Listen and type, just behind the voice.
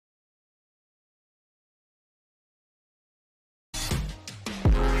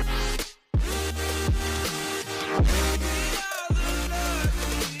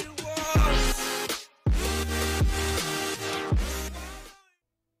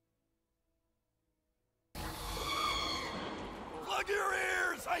Plug your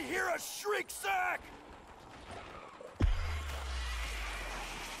ears! I hear a shriek sack!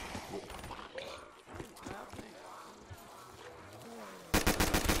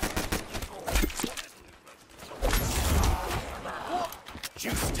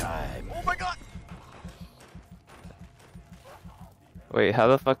 Juice time! Oh my god! Wait, how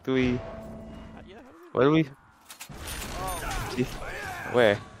the fuck do we... What do we... Jeez.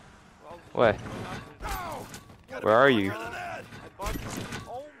 Where? Where? Where are you?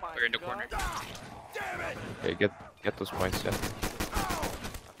 We're in the corner. Okay, get those points, yeah.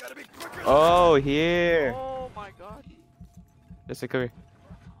 Oh, here! Oh my god. Jesse, come here.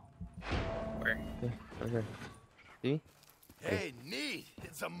 Where? Yeah, come here. See? Hey, neat!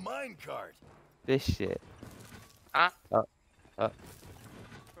 It's a minecart! This shit. Huh?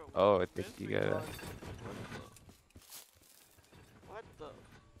 Oh, I think you gotta... What the?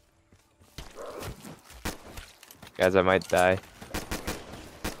 Guys, I might die.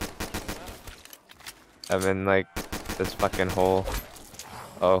 I'm in, like, this fucking hole.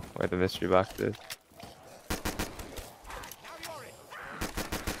 Oh, where the mystery box is.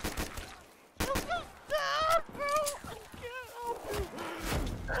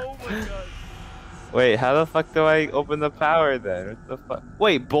 Oh my god. Wait, how the fuck do I open the power then? What the fuck?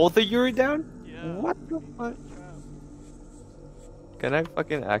 Wait, both of you are down? Yeah. What the fuck? Can I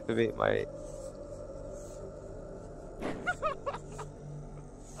fucking activate my...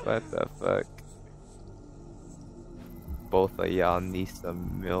 What the fuck? Both of y'all need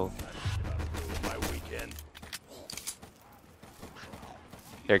some milk. My weekend.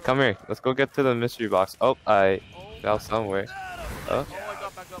 Here, come here. Let's go get to the mystery box. Oh, I fell somewhere. Oh, Oh, I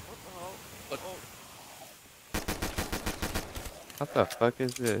got back up. What the hell? what the fuck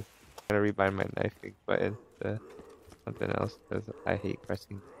is this? I'm gonna rebind my knifing button to something else because I hate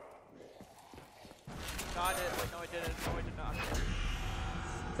pressing. Got it. No, I didn't. No, I did not.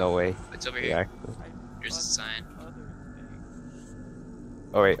 No way. It's over Yeah. here. Here's a sign.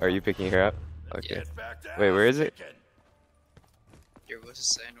 Oh wait, are you picking her up? Okay. Get back down, Wait, where is it? chicken. There was a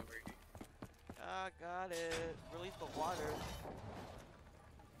sign over here. Ah, got it. Release the water.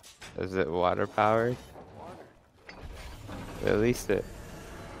 Is it water powered? Water. Release it.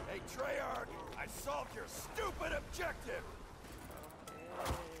 Hey, Treyarch! I solved your stupid objective!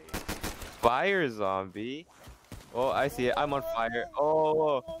 Fire zombie? Oh, I see it. I'm on fire.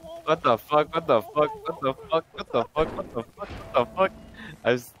 Oh, what the fuck? What the fuck? What the fuck? What the fuck? What the fuck? What the fuck?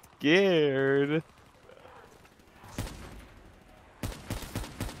 I'm scared.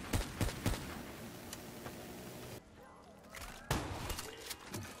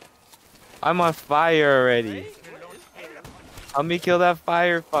 I'm on fire already. Help me kill that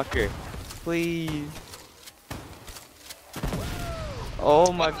fire fucker. Please.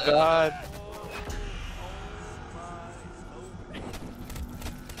 Oh my god.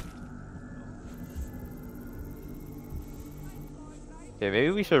 Okay,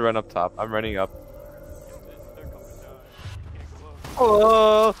 maybe we should run up top. I'm running up.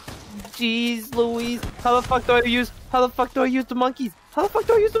 Oh, jeez, Louise. How the fuck do I use the monkeys? How the fuck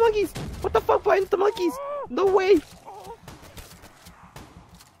do I use the monkeys? What the fuck buttons the monkeys? No way. Oh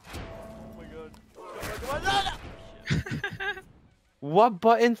my god. Oh my god. What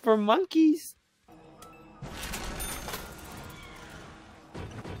button for monkeys?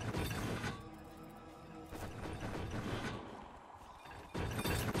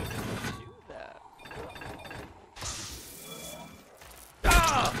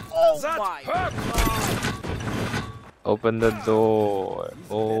 Oh my god. Open the door.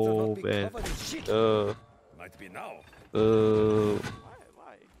 Open. Might be now.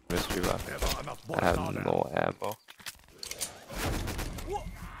 Why? Mystery box. Never enough I have powder. no ammo.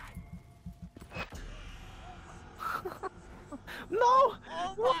 No!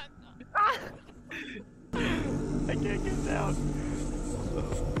 Oh my. Ah. I can't get down.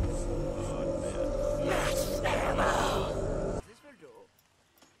 Yes, ammo. This will do.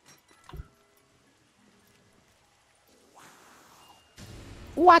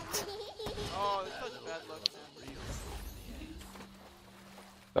 What? Oh, it's such bad luck.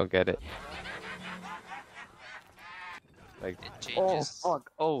 Don't get it. Like, It oh changes.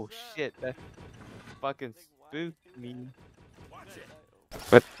 fuck! Oh shit! That fucking spooked me.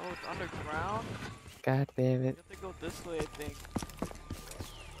 But Oh, it's underground? god damn You it! have to go this way, I think.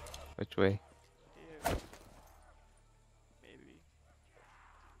 Which way? Here. Maybe.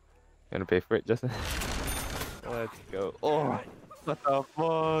 You gonna pay for it, Justin? Let's go. Oh, what the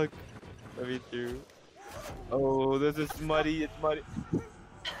fuck? Let me through. Oh, this is muddy. It's muddy.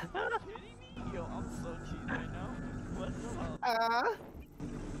 Yo, I'm so cheesed right now. What the hell?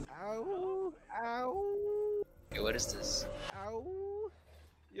 Ow! Ow! Hey, what is this? Ow!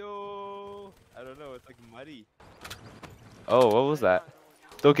 Yo, I don't know. It's like muddy. Oh, what was that?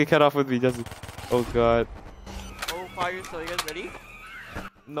 Don't get cut off with me, Justin. Oh god. Oh, fire! So you guys ready?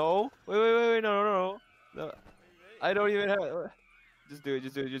 No. Wait. No. I don't even have. Just do it.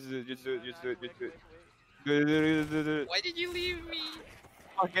 Just do it. Do it. Why did you leave me?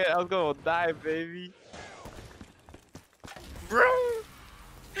 Fuck it. I was gonna die, baby. Bro!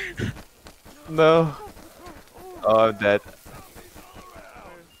 No. Oh, I'm dead.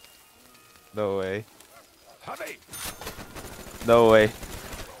 No way. Hubby! No way.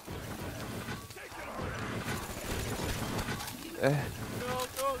 Go!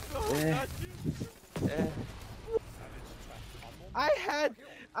 Got you.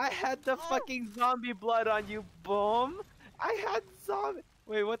 I had the fucking zombie blood on you, boom. I had zombie.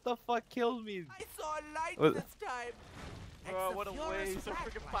 Wait, what the fuck killed me? I saw a light What? this time. Bro, what a waste of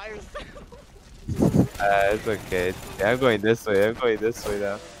freaking fire! It's okay. I'm going this way. I'm going this way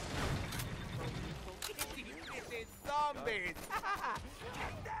now. Zombies.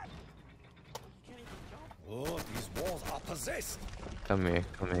 Oh, these walls are possessed. Come here,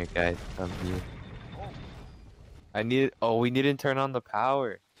 guys. Come here. I need. Oh, we need to turn on the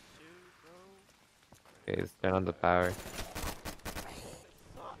power. Okay, let's turn on the power.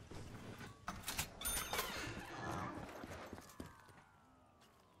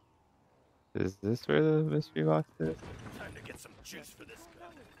 Is this where the mystery box is? Time to get some juice for this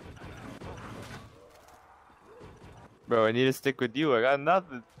guy. Bro, I need to stick with you. I got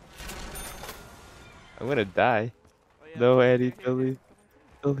nothing. I'm gonna die. Oh, yeah, No, okay, Eddie, okay, don't okay. leave.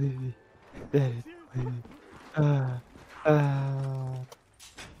 Don't leave me. Daddy, don't leave me.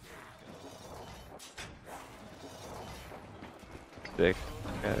 Sick.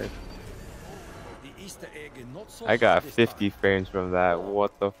 Got it. The Easter egg is not so I got hard this 50 time. frames from that.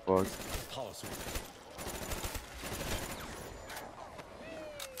 What the fuck? Power switch.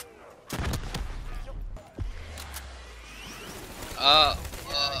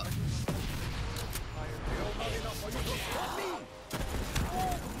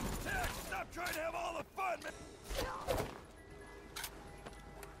 Stop trying to have all the fun, man.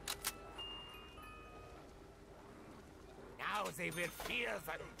 Now they will fear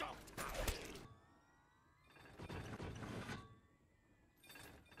the doctor.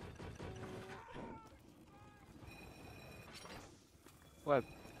 What?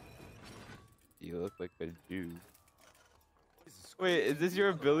 You look like a Jew. Wait, is this your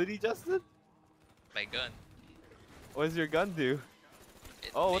ability, Justin? My gun. What does your gun do?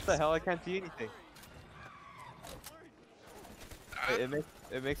 It Oh, what the makes- hell? I can't see anything. Ah, Wait,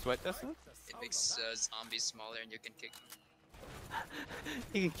 it makes what, Justin? it makes zombies smaller and you can kick them.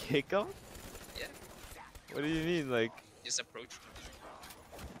 You can kick them? Yeah. What do you mean, like? Just approach them.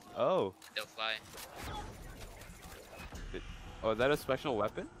 Oh, They'll fly. oh, is that a special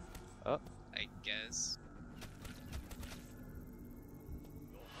weapon? Oh, I guess.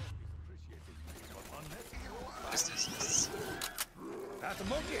 What is this? At the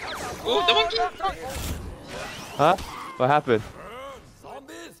monkey. Oh, the monkey! huh? What happened?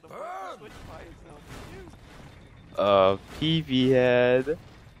 Zombies, burn! Switch fires now. PV head.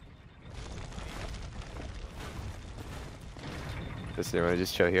 Listen, I'm gonna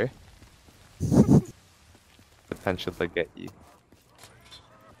just chill here. Potential to get you.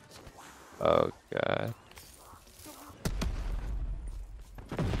 Oh god.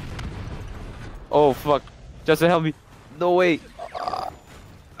 Oh fuck. Justin, help me. No way.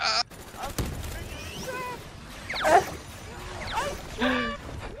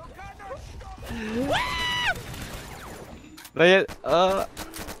 Not yet. Nothing.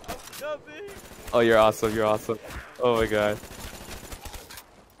 Oh, you're awesome. You're awesome. Oh my god.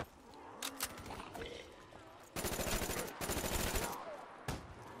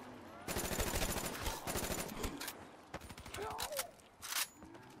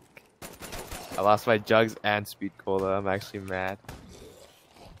 I lost my jugs and speed cola. I'm actually mad.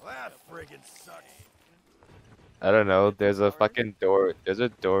 That friggin' sucks. I don't know. There's a fucking door. There's a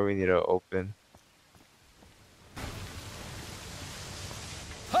door we need to open.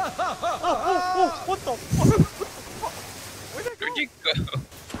 What the fuck? Where'd that go? Where'd you go?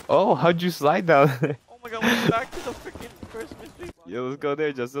 Oh, how'd you slide down there? Oh my god, we're back to the freaking first mystery box. Yo, let's go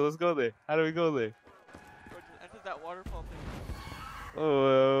there, Justin. Let's go there. How do we go there? Bro, just enter that waterfall thing.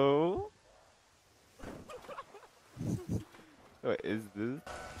 Oh. What is this?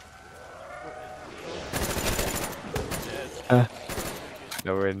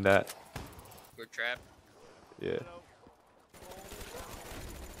 No, we're in that. We're trapped. Yeah.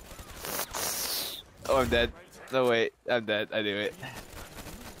 Oh, I'm dead. No, wait. I'm dead. I knew it.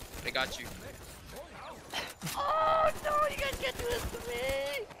 I got you. Oh no, you guys can't do this to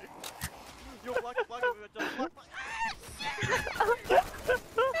me! Yo, block, just block.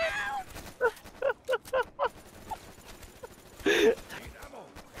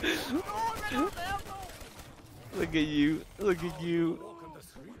 Look at you. Look at you.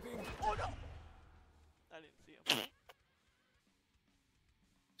 Oh no! I didn't see him.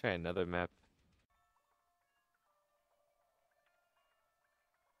 Try another map.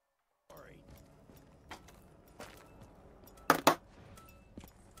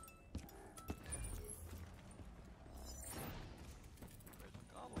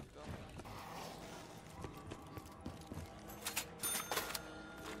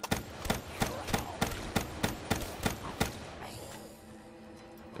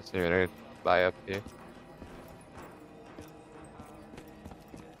 So you're gonna buy up here.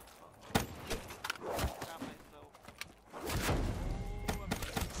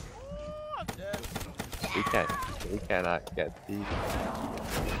 We cannot get these.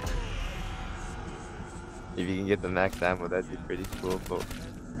 If you can get the max ammo, that'd be pretty cool, but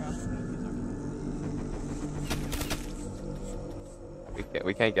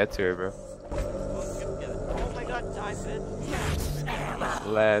we can't get to her, bro. Oh my god, die, bitch.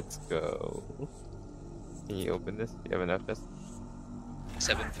 Let's go. Can you open this? Do you have enough?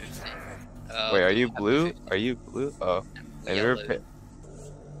 750. Wait, are you blue? Are you blue? Oh, and Yellow. we're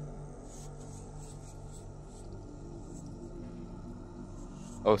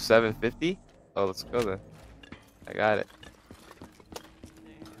oh, 750? Oh, let's go then. I got it.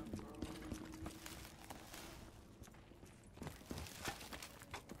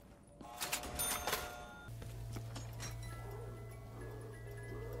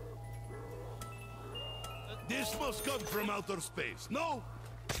 This must come from outer space, no?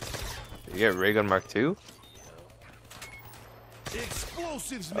 Did you get ray gun Mark II?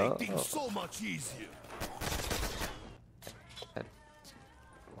 Explosives make things so much easier.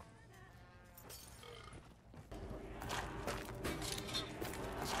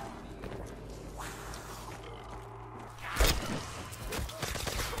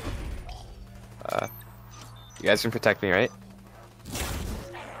 You guys can protect me, right?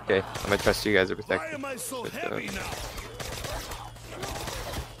 Okay, I'm gonna trust you guys to protect Why me. am I so heavy now?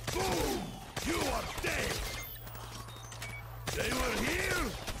 Boom! You are dead! They were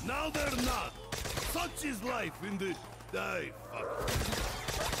here, now they're not. Such is life in the... Die, fuck.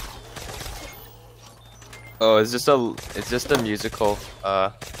 Oh, it's just a musical,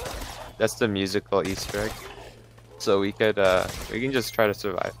 that's the musical Easter egg. So we can just try to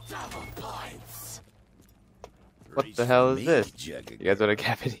survive. What the hell is this? You guys wanna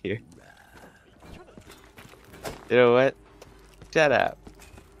cap it here? You know what? Shut up.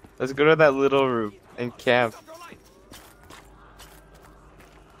 Let's go to that little room and camp.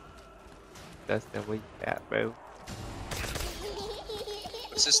 That's the way you cap, bro.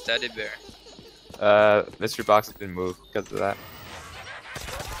 What's this teddy bear? Mr. Box has been moved because of that.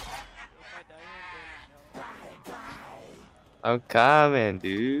 I'm coming,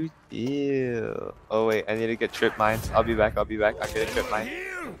 dude. Ew. Oh wait, I need to get trip mines. I'll be back. I'll get a trip mine.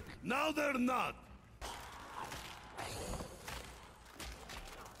 Here, now they're not.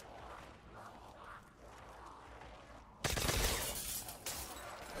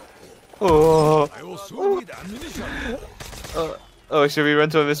 Oh. I will soon need ammunition. Oh, should we run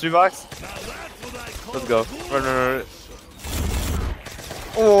to a mystery box? Now that's what I call Let's go. a Run.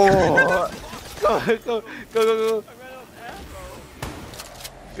 Oh. Go. Go.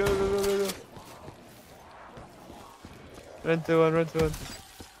 Run to one.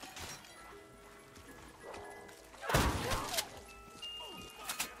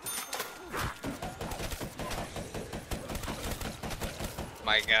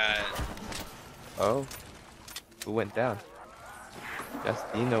 My god. Oh. Who went down?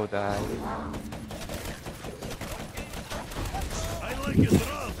 Justino died. I like it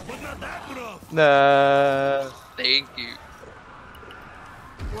rough, but not that rough. Nah. Thank you.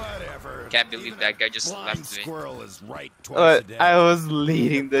 Whatever. Can't believe that guy just Blind left me. squirrel is right twice a day. I was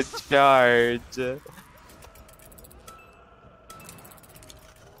leading the charge.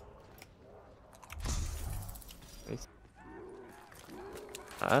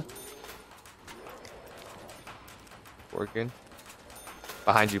 Huh? Working.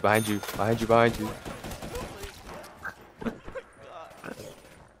 Behind you. That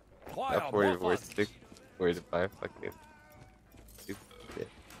 45 fucking stupid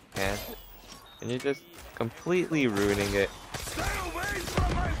man. And you're just completely ruining it. Stay away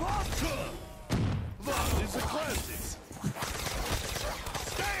from my vodka! That is a classic.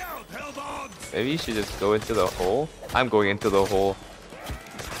 Stay out, hell dogs! Maybe you should just go into the hole. I'm going into the hole.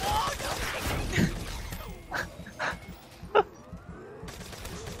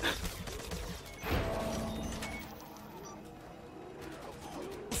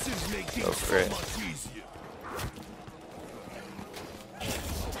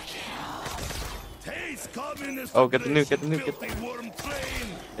 Communist Oh, get the nuke, get the nuke, filthy worm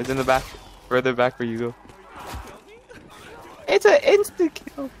train. It's in the back. Further back where you go. It's an instant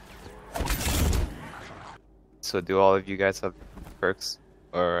kill. So do all of you guys have perks?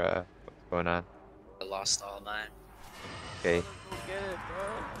 Or what's going on? I lost all mine. Okay. Go get it, bro.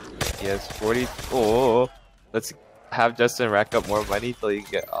 He has 40. Oh, let's have Justin rack up more money till you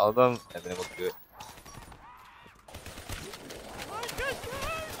get all of them, and then we'll do it.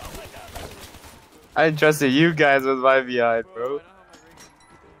 I trusted you guys with my behind, bro.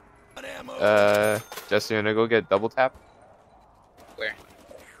 Justin, you wanna go get double tap? Where?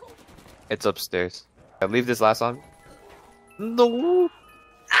 It's upstairs. Leave this last on. No.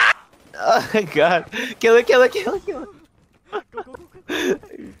 Oh my god. Kill it, kill it, kill it, kill it.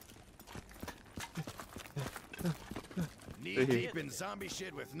 Knee deep in zombie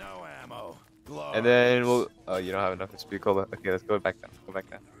shit with no ammo. Glory. And then we'll. Oh, you don't have enough to speak over. Okay, let's go back down. Go back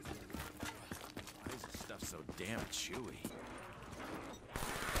down. Why is this stuff so damn chewy?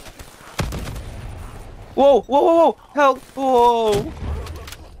 Whoa, whoa, whoa, whoa! Help! Whoa!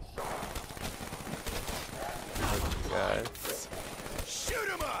 Oh god. Shoot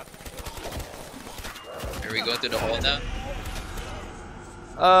him up! Are we going to the hole now?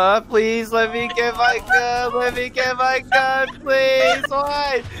 Please let me get my gun. Let me get my gun, please.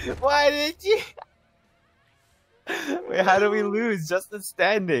 Why? Why did you? Wait, how do we lose? Justin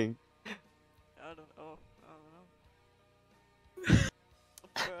standing. I don't know.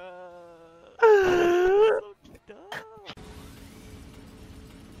 Bruh. So dumb.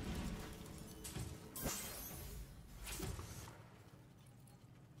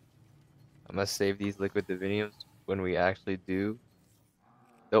 I must save these liquid diviniums when we actually do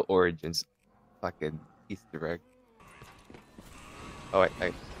the origins fucking Easter egg. Oh wait,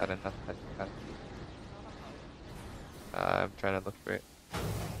 I had enough. I'm trying to look for it.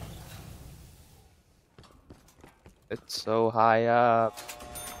 It's so high up.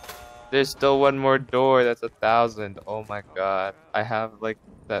 There's still one more door. That's 1,000. Oh my god. I have like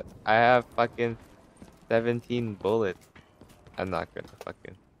that. I have fucking 17 bullets. I'm not gonna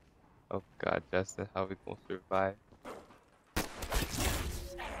fucking. Oh god, Justin, how we gonna survive?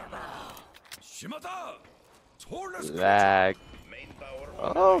 Shimata! Lag.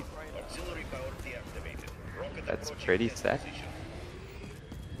 Oh, that's pretty sad.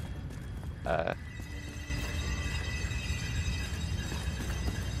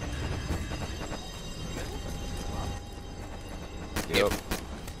 Yep.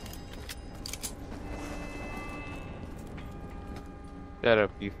 Shut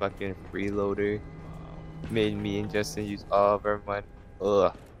up, you fucking freeloader. Made me and Justin use all of our money.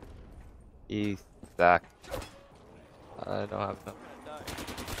 Ugh. You suck. I don't have enough.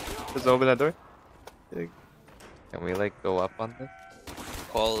 Just open that door. Can we like go up on this?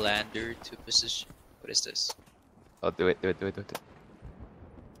 Call lander to position. What is this? Oh, do it, do it, do it, do it.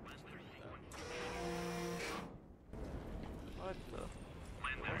 What the?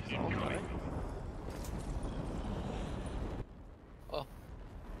 Oh,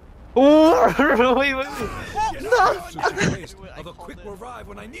 Oh, wait, wait, Such a of a quick revive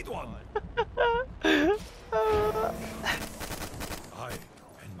when I need one. I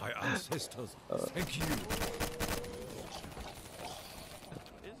and my ancestors thank you.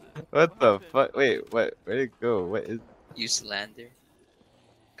 What the fuck? Wait, what? Where'd it go? What is? Use lander.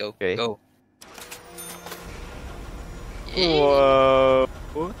 Go, Okay. go. Whoa.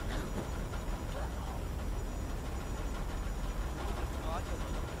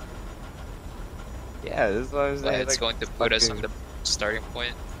 Yeah, this is what I'm saying. It's going to put us on the starting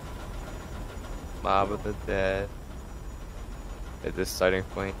point. Mob of the Dead. At this starting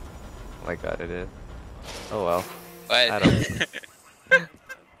point. Oh my god, it is. Oh well. What? I don't.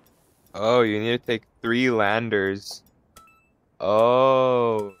 Oh, you need to take 3 landers.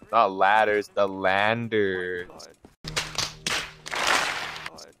 Oh, not ladders, the landers.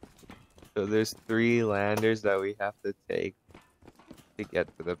 So there's 3 landers that we have to take to get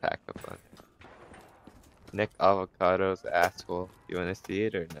to the pack-up one. Nick Avocado's asshole. You wanna see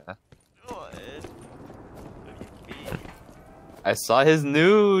it or not? I saw his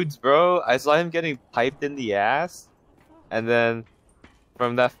nudes, bro. I saw him getting piped in the ass, and then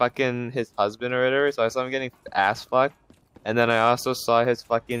from that fucking his husband or whatever. So I saw him getting ass fucked, and then I also saw his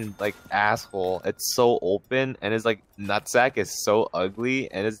fucking like asshole. It's so open, and his like nutsack is so ugly,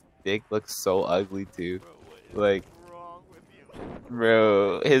 and his dick looks so ugly too. Like,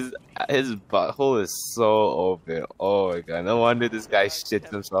 bro, his butthole is so open. Oh my god, no wonder this guy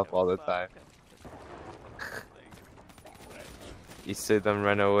shits himself all the time. You see them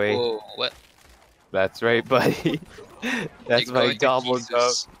run away. Whoa, what? That's right, buddy. That's my gobbled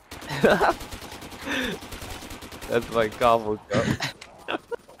up. That's my gobble gum.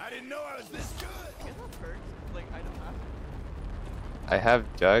 I didn't know I was this good. I guess that perks. Like, I don't have. I have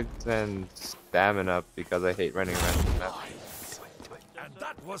jugs and stamina because I hate running around the map. And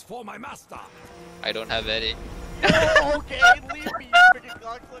that was for my master. I don't have any. Oh, okay, leave me, you freaking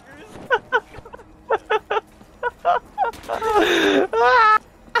cocksuckers.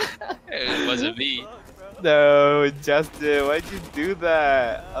 It wasn't me. Fuck, bro. No, Justin, why'd you do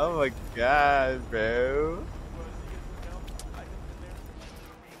that? Oh my god, bro.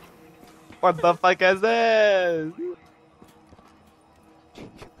 What the fuck is this?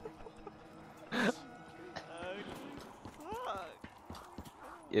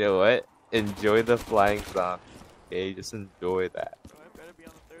 You know what? Enjoy the flying zombie. Okay, just enjoy that. I better be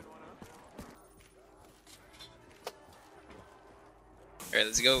on the third one, huh? Alright,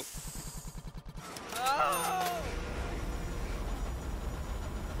 let's go.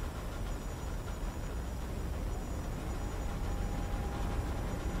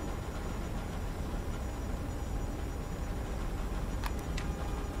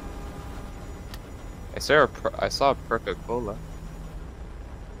 I saw a Perca-Cola.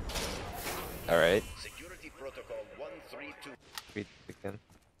 Alright. Security protocol 132. Wait again.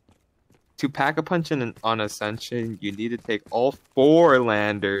 To pack a punch on Ascension, you need to take all 4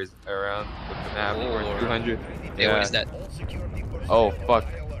 landers around the map for 200. Hey, what is that? All security personnel Oh fuck.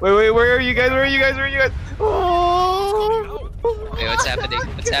 on high alert. Wait, where are you guys? Where are you guys? Where are you guys? Oh! Hey, what's happening?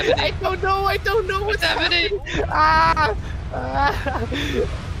 What's happening? I don't know What's happening? Ah!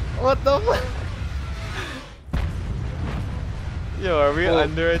 What the fuck? Yo, are we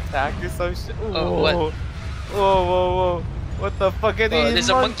under attack or some shit? Oh, what? Whoa. What the fuck are these there's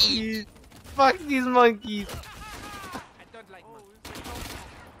a monkeys? Fuck these monkeys. I don't like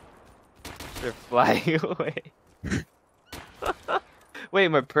They're flying away. Wait,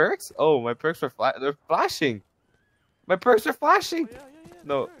 my perks? Oh, my perks are they're flashing. My perks are flashing. Yeah.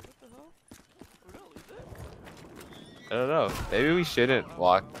 No. What the hell? We're gonna lose it? I don't know. Maybe we shouldn't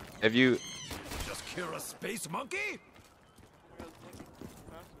walk. If you Just cure a space monkey?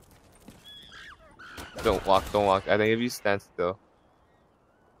 don't walk. I think if you stand still.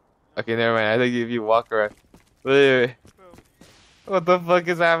 Okay, never mind. I think if you walk around. Wait. What the fuck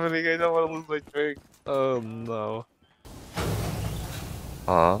is happening? I don't want to lose my drink. Oh no.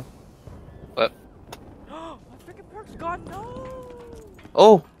 Huh? What? My freaking perk's gone. No.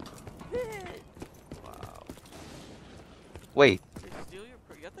 Oh! Shit. Wow. Wait. They steal your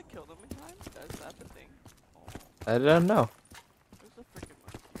perk. You have to kill them in time. That's the thing. Oh, I don't know. where's the freaking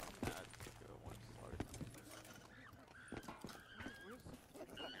monkey? I'm mad. Go one slaughter.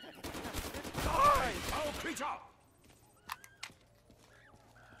 Foul creature!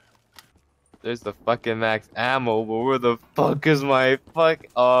 There's the fucking max ammo, but where the fuck is my fuck?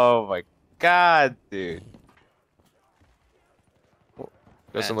 Oh my god, dude.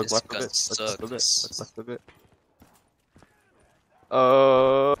 Doesn't Man, look this left of gun it. Look left of it. sucks. Look left of it.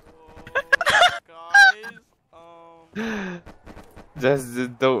 Oh. Guys,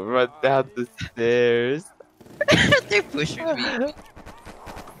 Justin, don't run down the stairs. They're pushing me.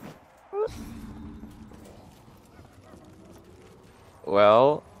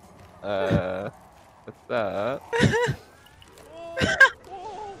 Well, what's that?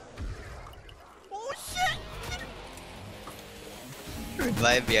 Oh shit!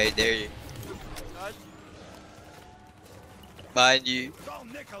 Revive me, I dare you. God. Behind you. It's all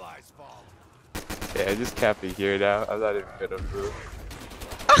Nikolai's fault. Yeah, I just can't be here now. I'm not even gonna move.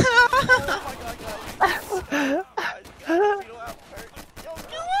 Oh my god, guys. Guys, we don't have perks. Yo,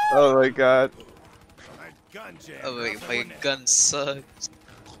 kill him! Oh my god. My gun jam. Oh wait, doesn't my win it. gun sucks.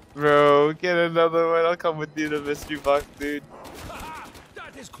 Bro, get another one. I'll come with you to mystery box, dude. Haha,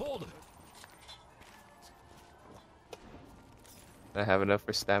 that is cold. I have enough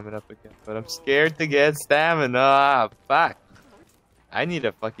for stamina up again, but I'm scared to get stamina. Ah, fuck. I need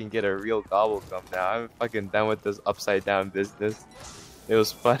to fucking get a real gobble gum now. I'm fucking done with this upside down business. It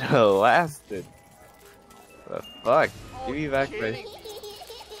was fun while it lasted. The fuck? Give me back my...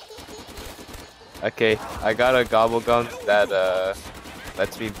 Okay, I got a gobble gum that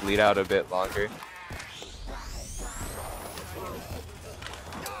lets me bleed out a bit longer.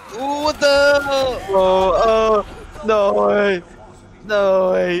 Ooh, what the? Oh, no way.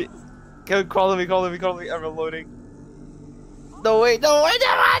 No way. Crawl me. I'm reloading. No way, no. Oh my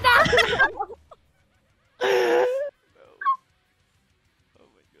god.